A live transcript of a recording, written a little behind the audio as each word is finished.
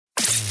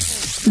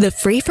The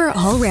Free for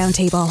All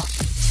Roundtable.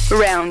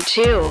 Round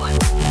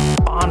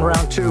 2. On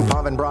round 2,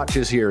 Paven Bratch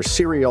is here,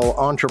 serial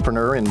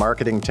entrepreneur in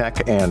marketing,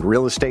 tech, and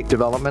real estate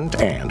development,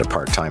 and a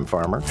part-time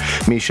farmer.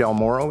 Michelle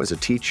Morrow is a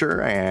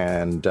teacher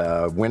and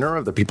winner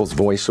of the People's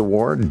Voice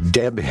Award.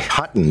 Deb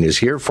Hutton is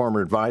here, former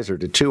advisor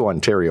to 2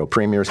 Ontario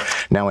premiers,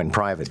 now in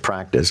private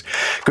practice.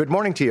 Good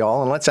morning to you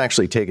all, and let's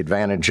actually take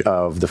advantage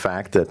of the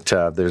fact that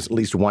there's at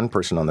least one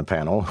person on the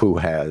panel who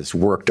has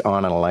worked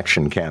on an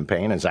election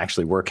campaign, is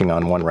actually working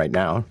on one right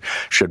now,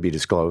 should be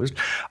disclosed.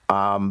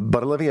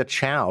 But Olivia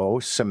Chow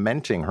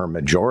cementing her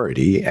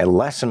majority, and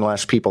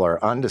less people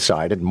are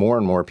undecided. More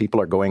and more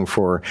people are going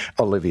for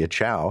Olivia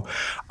Chow.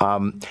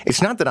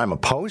 It's not that I'm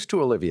opposed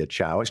to Olivia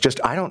Chow. It's just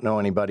I don't know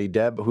anybody,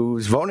 Deb,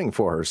 who's voting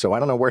for her. So I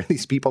don't know where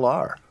these people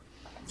are.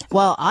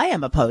 Well, I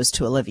am opposed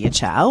to Olivia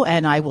Chow,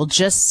 and I will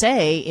just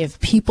say if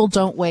people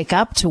don't wake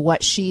up to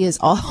what she is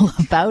all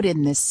about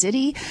in this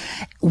city,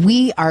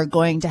 we are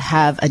going to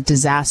have a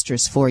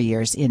disastrous 4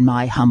 years, in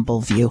my humble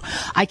view.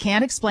 I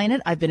can't explain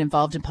it. I've been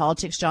involved in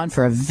politics, John,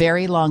 for a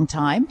very long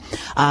time.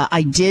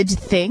 I did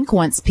think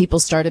once people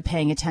started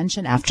paying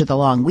attention after the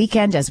long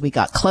weekend, as we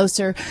got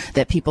closer,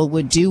 that people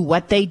would do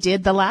what they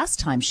did the last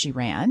time she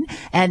ran,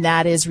 and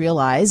that is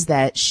realize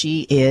that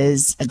she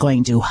is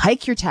going to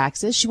hike your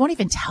taxes. She won't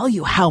even tell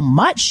you how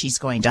much she's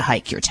going to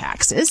hike your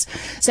taxes.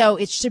 So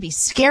it should be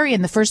scary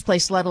in the first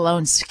place, let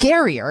alone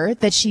scarier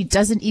that she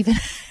doesn't even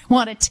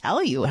want to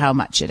tell you how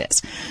much it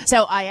is.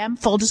 So I am,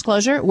 full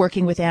disclosure,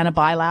 working with Anna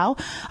Bilau.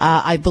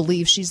 I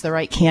believe she's the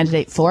right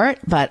candidate for it.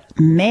 But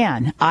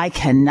man, I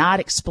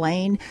cannot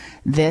explain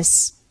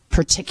this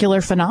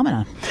particular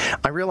phenomenon.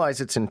 I realize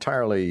it's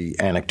entirely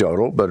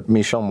anecdotal, but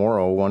Michelle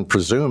Morrow, one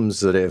presumes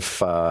that if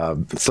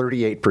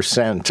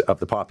 38% of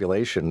the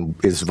population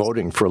is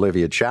voting for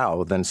Olivia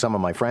Chow, then some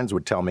of my friends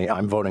would tell me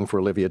I'm voting for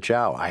Olivia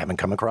Chow. I haven't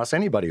come across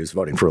anybody who's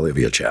voting for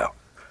Olivia Chow.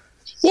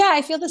 Yeah,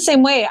 I feel the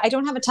same way. I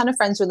don't have a ton of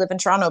friends who live in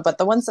Toronto, but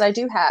the ones that I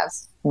do have,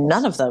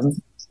 none of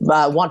them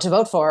want to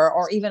vote for her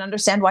or even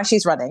understand why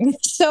she's running.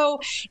 So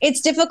it's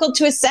difficult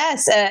to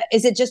assess.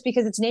 Is it just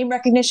because it's name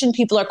recognition?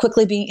 People are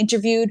quickly being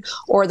interviewed,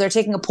 or they're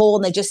taking a poll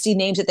and they just see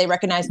names that they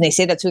recognize and they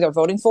say that's who they're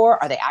voting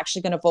for. Are they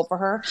actually going to vote for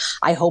her?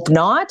 I hope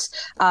not.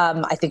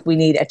 I think we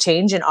need a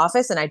change in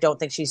office, and I don't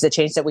think she's the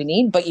change that we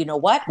need. But you know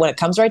what? When it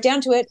comes right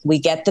down to it, we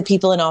get the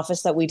people in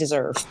office that we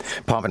deserve.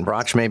 Paven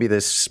Bratch, maybe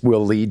this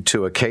will lead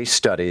to a case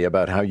study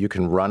about how you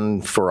can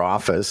run for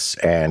office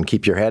and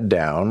keep your head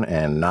down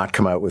and not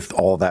come out with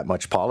all that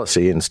much policy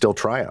and still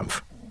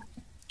triumph.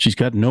 She's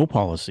got no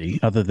policy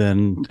other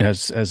than,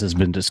 as has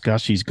been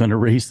discussed, she's going to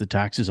raise the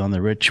taxes on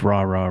the rich.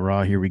 Rah, rah,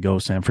 rah. Here we go,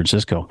 San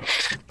Francisco.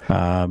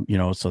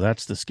 So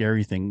that's the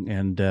scary thing.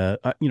 And,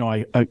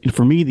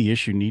 for me, the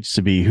issue needs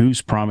to be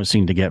who's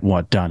promising to get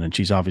what done. And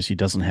she's obviously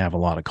doesn't have a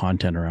lot of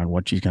content around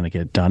what she's going to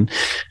get done.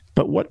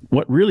 But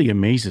what really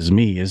amazes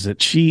me is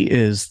that she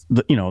is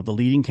the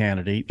leading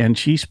candidate, and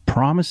she's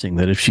promising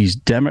that if she's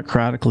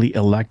democratically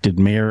elected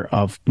mayor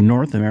of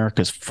North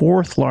America's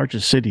 4th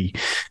largest city,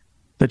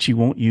 that she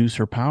won't use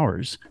her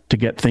powers to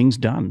get things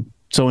done.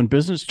 So in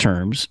business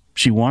terms,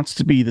 she wants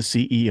to be the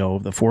CEO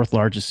of the 4th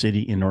largest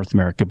city in North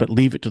America, but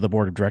leave it to the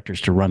board of directors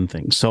to run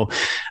things. So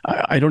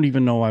I don't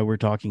even know why we're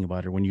talking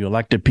about her. When you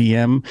elect a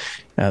PM,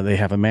 they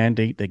have a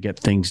mandate, they get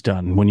things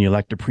done. When you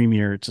elect a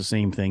premier, it's the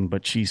same thing,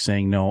 but she's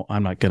saying, no,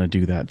 I'm not going to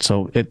do that.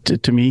 So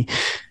to me,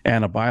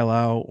 Anna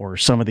Bilau or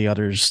some of the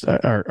others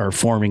are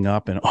forming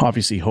up, and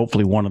obviously,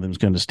 hopefully one of them is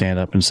going to stand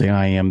up and say,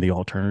 I am the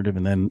alternative,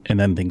 and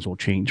then things will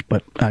change.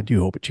 But I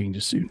do hope it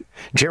changes soon.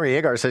 Jerry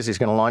Agar says he's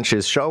going to launch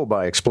his show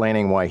by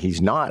explaining why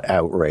he's not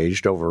outraged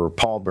over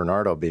Paul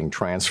Bernardo being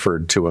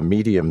transferred to a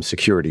medium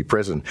security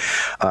prison.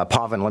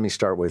 Paven, let me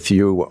start with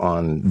you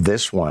on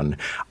this one.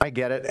 I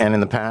get it, and in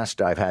the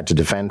past I've had to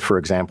defend, for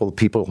example,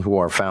 people who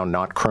are found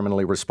not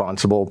criminally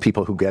responsible,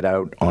 people who get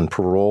out on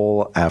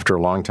parole after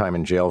a long time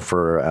in jail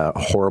for a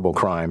horrible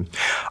crime.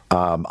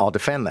 I'll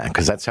defend that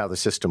because that's how the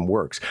system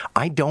works.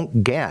 I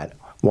don't get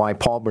why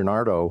Paul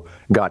Bernardo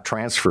got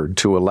transferred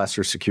to a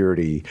lesser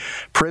security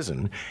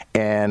prison,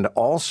 and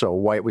also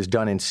why it was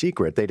done in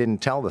secret. They didn't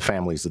tell the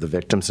families of the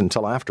victims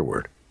until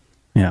afterward.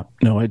 Yeah,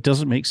 no, it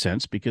doesn't make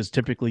sense because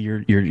typically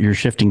you're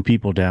shifting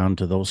people down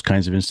to those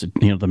kinds of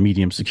the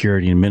medium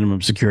security and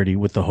minimum security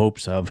with the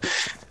hopes of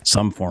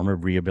some form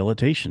of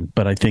rehabilitation.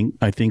 But I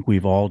think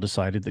we've all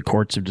decided, the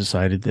courts have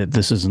decided that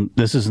this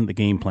isn't the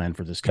game plan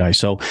for this guy.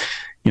 So,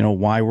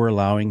 why we're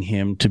allowing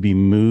him to be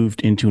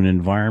moved into an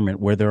environment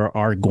where there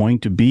are going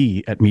to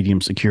be at medium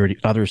security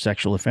other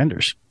sexual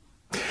offenders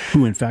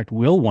who in fact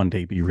will one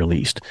day be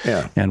released.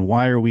 Yeah. And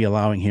why are we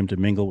allowing him to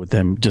mingle with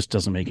them just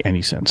doesn't make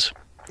any sense.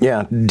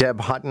 Yeah,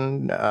 Deb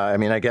Hutton,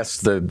 I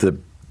guess the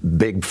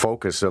big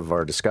focus of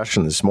our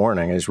discussion this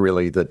morning is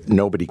really that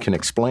nobody can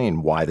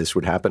explain why this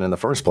would happen in the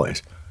first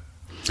place.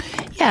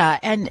 Yeah,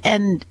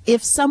 and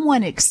if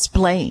someone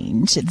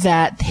explained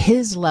that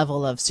his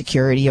level of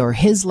security or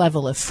his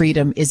level of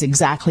freedom is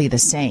exactly the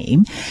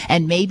same,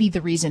 and maybe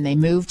the reason they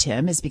moved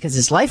him is because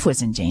his life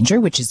was in danger,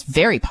 which is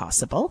very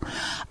possible,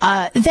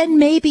 then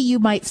maybe you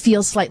might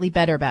feel slightly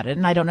better about it.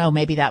 And I don't know,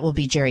 maybe that will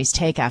be Jerry's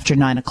take after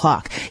 9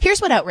 o'clock.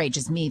 Here's what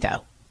outrages me,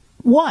 though.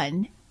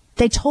 One,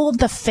 they told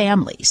the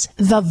families,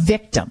 the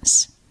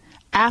victims,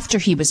 after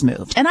he was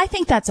moved. And I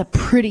think that's a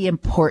pretty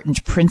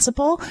important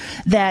principle,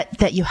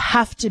 that you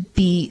have to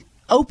be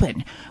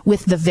open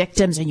with the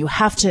victims and you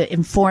have to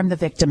inform the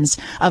victims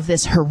of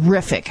this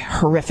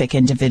horrific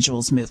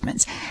individuals'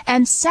 movements.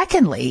 And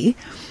secondly,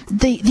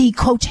 the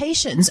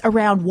quotations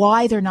around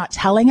why they're not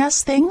telling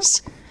us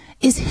things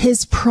is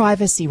his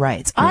privacy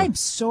rights. I'm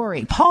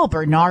sorry, Paul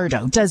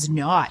Bernardo does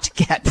not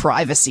get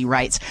privacy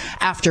rights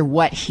after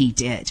what he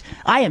did.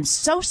 I am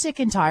so sick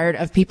and tired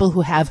of people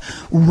who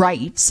have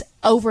rights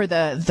over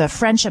the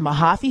French and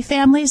Mahaffey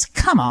families.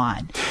 Come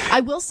on.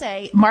 I will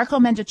say Marco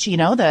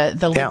Mendocino,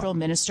 the Liberal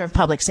Minister of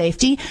Public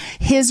Safety,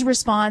 his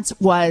response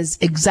was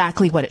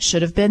exactly what it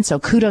should have been. So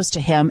kudos to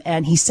him.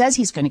 And he says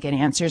he's going to get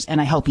answers, and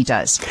I hope he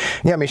does.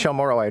 Yeah, Michelle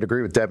Morrow, I'd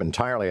agree with Deb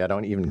entirely. I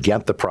don't even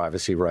get the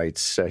privacy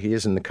rights. He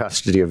is in the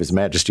custody of His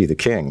Majesty the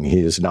King. He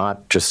is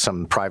not just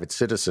some private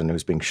citizen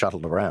who's being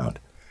shuttled around.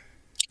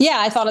 Yeah,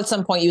 I thought at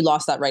some point you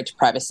lost that right to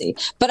privacy.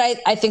 But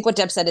I think what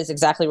Deb said is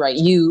exactly right.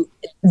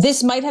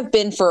 This might have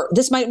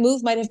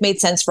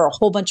made sense for a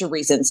whole bunch of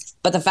reasons.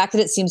 But the fact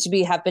that it seems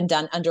to have been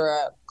done under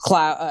a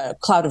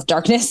cloud of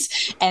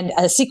darkness and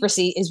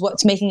secrecy is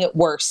what's making it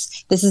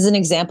worse. This is an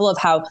example of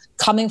how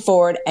coming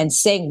forward and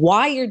saying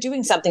why you're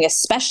doing something,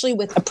 especially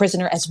with a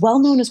prisoner as well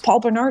known as Paul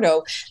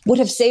Bernardo, would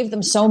have saved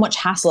them so much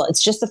hassle.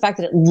 It's just the fact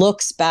that it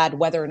looks bad,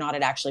 whether or not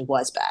it actually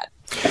was bad.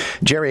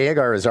 Jerry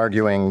Agar is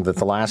arguing that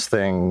the last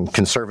thing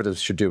conservatives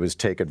should do is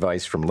take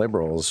advice from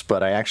liberals,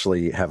 but I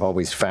actually have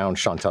always found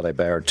Chantal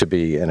Hébert to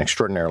be an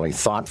extraordinarily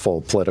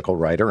thoughtful political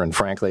writer, and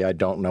frankly, I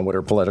don't know what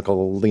her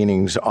political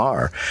leanings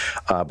are.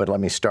 But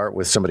let me start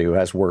with somebody who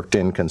has worked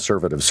in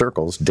conservative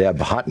circles, Deb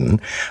Hutton.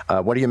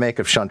 What do you make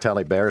of Chantal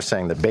Hébert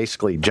saying that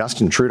basically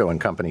Justin Trudeau and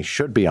company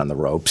should be on the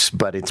ropes,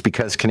 but it's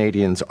because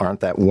Canadians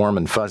aren't that warm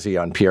and fuzzy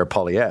on Pierre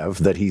Poilievre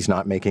that he's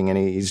not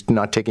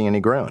taking any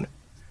ground?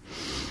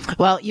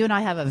 Well, you and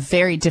I have a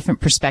very different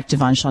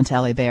perspective on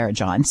Chantal Hébert,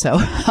 John, so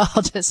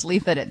I'll just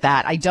leave it at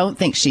that. I don't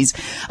think she's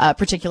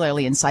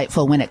particularly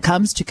insightful when it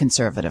comes to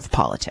conservative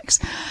politics.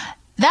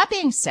 That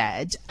being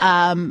said,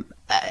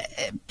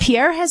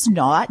 Pierre has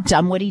not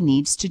done what he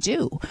needs to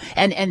do.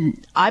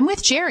 And I'm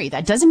with Jerry.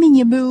 That doesn't mean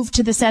you move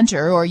to the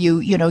center or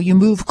you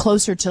move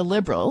closer to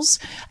liberals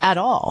at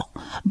all.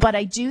 But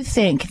I do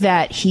think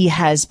that he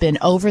has been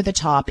over the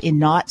top in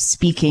not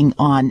speaking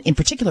on, in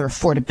particular,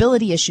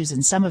 affordability issues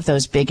and some of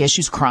those big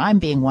issues, crime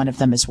being one of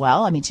them as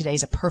well. I mean,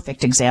 today's a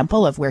perfect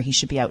example of where he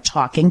should be out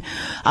talking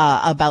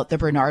about the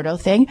Bernardo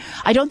thing.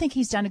 I don't think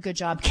he's done a good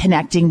job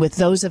connecting with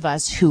those of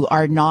us who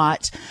are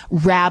not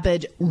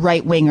rabid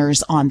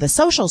right-wingers on the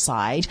social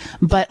side,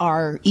 but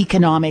are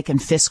economic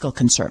and fiscal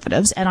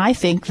conservatives. And I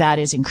think that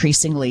is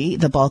increasingly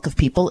the bulk of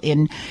people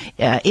who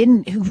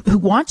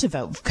want to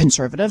vote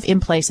conservative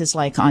in places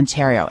like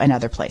Ontario and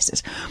other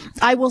places.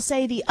 I will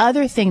say the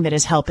other thing that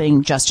is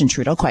helping Justin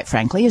Trudeau, quite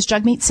frankly, is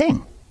Jagmeet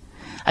Singh.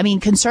 I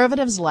mean,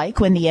 conservatives like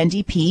when the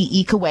NDP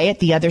eke away at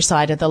the other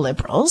side of the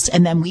Liberals,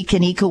 and then we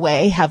can eke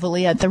away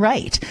heavily at the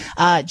right.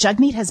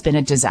 Jagmeet has been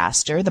a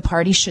disaster. The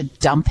party should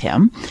dump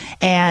him,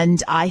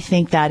 and I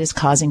think that is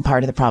causing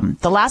part of the problem.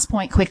 The last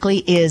point quickly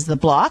is the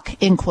Bloc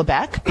in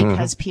Quebec,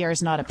 because Pierre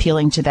is not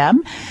appealing to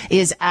them,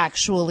 is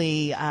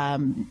actually,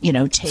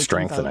 taking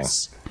strengthening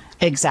votes.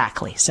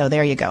 Exactly. So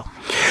there you go.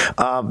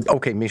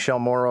 Okay, Michelle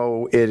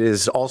Morrow, it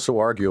is also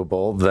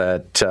arguable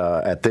that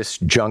at this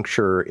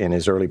juncture in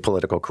his early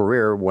political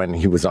career, when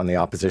he was on the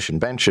opposition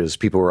benches,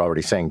 people were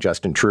already saying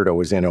Justin Trudeau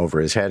was in over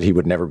his head. He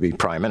would never be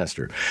prime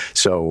minister.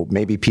 So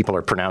maybe people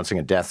are pronouncing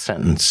a death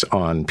sentence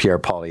on Pierre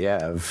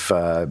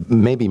Poilievre,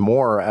 maybe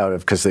more out of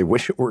because they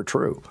wish it were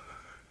true.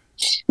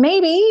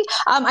 Maybe.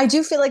 I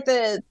do feel like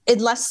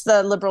unless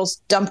the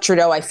Liberals dump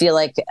Trudeau, I feel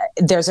like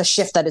there's a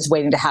shift that is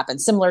waiting to happen,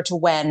 similar to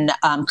when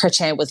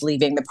Chrétien was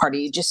leaving the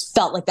party. It just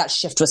felt like that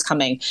shift was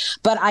coming.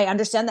 But I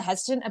understand the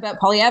hesitant about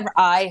Poilievre.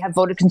 I have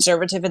voted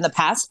Conservative in the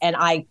past, and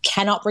I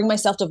cannot bring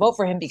myself to vote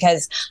for him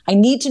because I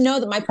need to know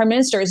that my Prime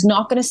Minister is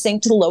not going to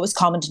sink to the lowest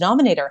common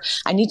denominator.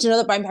 I need to know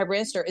that my Prime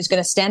Minister is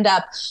going to stand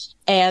up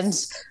and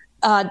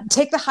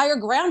take the higher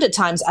ground at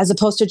times, as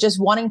opposed to just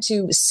wanting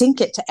to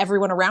sink it to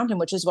everyone around him,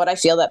 which is what I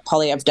feel that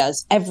Poilievre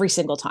does every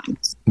single time.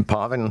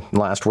 Paven,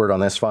 last word on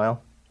this file?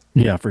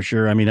 Yeah, for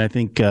sure. I mean, I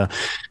think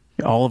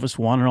all of us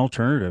want an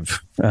alternative.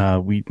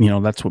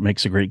 That's what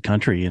makes a great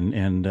country,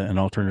 and an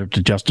alternative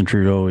to Justin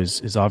Trudeau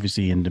is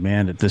obviously in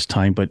demand at this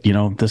time. But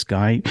this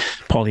guy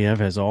Poilievre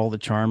has all the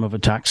charm of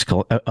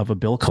a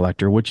bill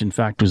collector, which in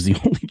fact was the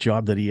only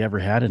job that he ever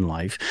had in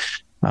life.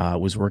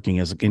 was working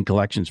in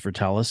collections for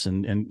TELUS,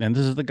 and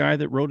this is the guy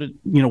that won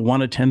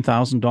a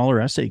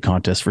 $10,000 essay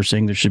contest for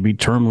saying there should be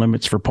term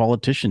limits for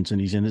politicians,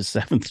 and he's in his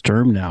 7th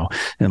term now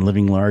and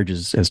living large,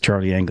 as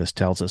Charlie Angus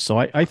tells us. So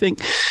I think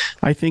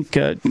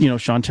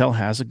Chantel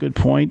has a good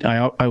point.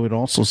 I would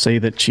also say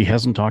that she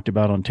hasn't talked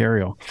about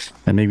Ontario,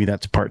 and maybe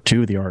that's part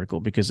 2 of the article,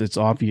 because it's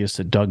obvious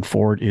that Doug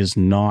Ford is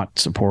not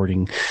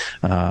supporting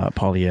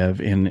Poilievre,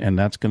 and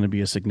that's going to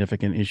be a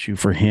significant issue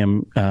for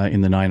him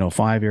in the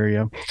 905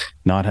 area,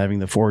 not having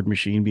the Ford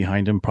machine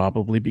behind him,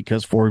 probably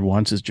because Ford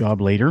wants his job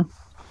later.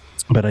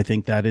 But I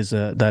think that is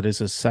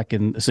a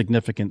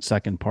significant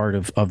second part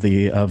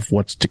of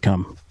what's to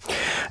come.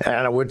 And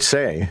I would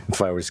say,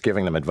 if I was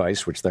giving them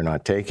advice, which they're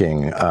not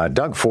taking,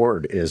 Doug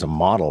Ford is a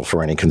model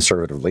for any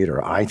conservative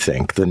leader. I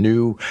think the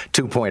new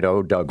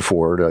 2.0 Doug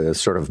Ford, a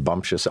sort of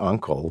bumptious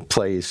uncle,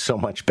 plays so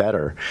much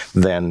better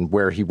than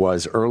where he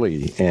was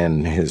early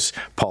in his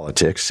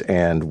politics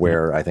and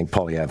where I think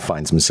Poilievre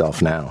finds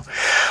himself now.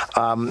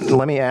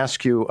 Let me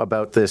ask you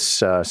about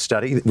this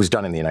study. It was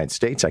done in the United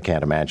States. I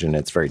can't imagine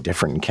it's very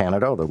different in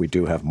Canada, although we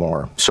do have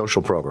more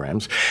social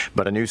programs.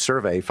 But a new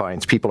survey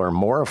finds people are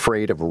more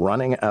afraid of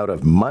running out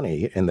of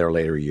money in their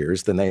later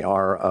years than they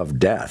are of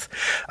death.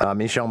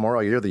 Michelle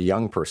Morrow, you're the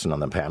young person on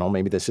the panel.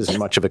 Maybe this isn't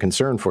much of a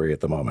concern for you at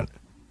the moment.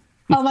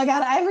 Oh my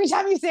God, every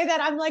time you say that,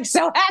 I'm like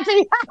so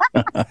happy.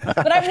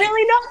 But I'm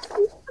really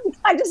not.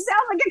 I just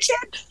sound like a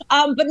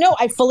kid. But no,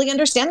 I fully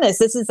understand this.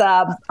 This is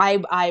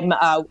I'm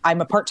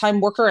a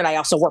part-time worker, and I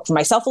also work for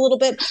myself a little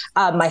bit.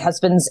 My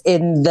husband's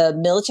in the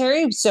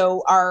military,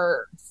 so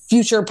our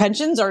future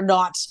pensions are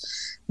not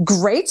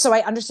great. So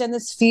I understand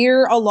this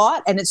fear a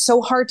lot, and it's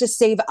so hard to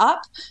save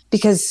up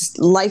because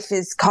life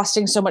is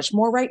costing so much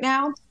more right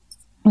now.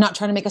 I'm not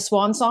trying to make a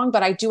swan song,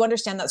 but I do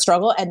understand that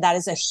struggle, and that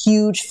is a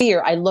huge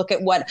fear. I look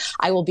at what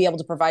I will be able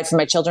to provide for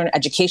my children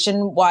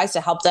education-wise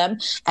to help them,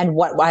 and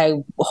what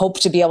I hope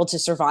to be able to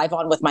survive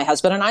on with my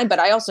husband and I. But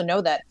I also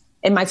know that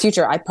in my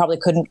future,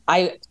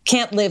 I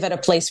can't live at a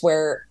place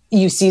where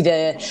you see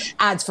the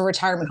ads for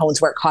retirement homes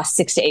where it costs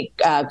 $6,000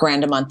 to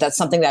 $8,000 a month. That's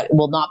something that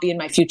will not be in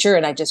my future,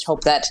 and I just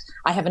hope that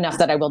I have enough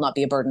that I will not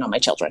be a burden on my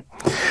children.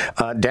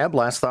 Deb,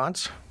 last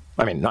thoughts?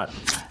 I mean, not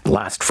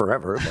last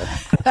forever,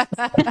 but...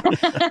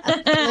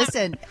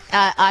 Listen,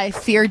 I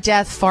fear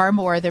death far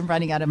more than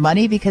running out of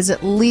money, because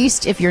at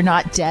least if you're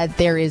not dead,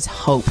 there is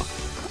hope.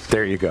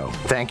 There you go.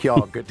 Thank you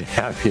all. Good to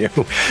have you.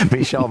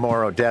 Michelle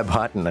Morrow, Deb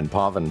Hutton, and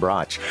Paven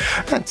Bratch.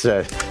 That's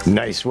a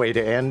nice way to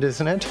end,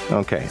 isn't it?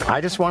 Okay. I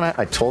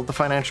told the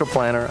financial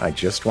planner, I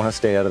just want to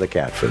stay out of the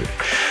cat food.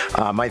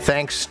 My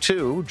thanks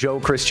to Joe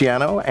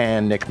Cristiano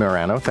and Nick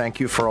Mirano. Thank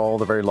you for all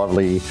the very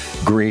lovely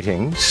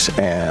greetings.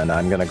 And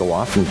I'm going to go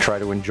off and try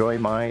to enjoy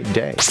my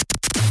day.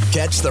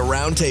 Catch the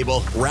Round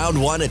Table,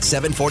 Round 1 at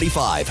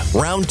 7:45,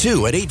 Round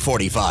 2 at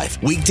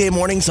 8:45. Weekday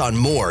mornings on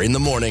More in the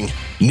Morning.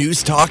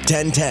 News Talk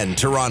 1010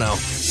 Toronto.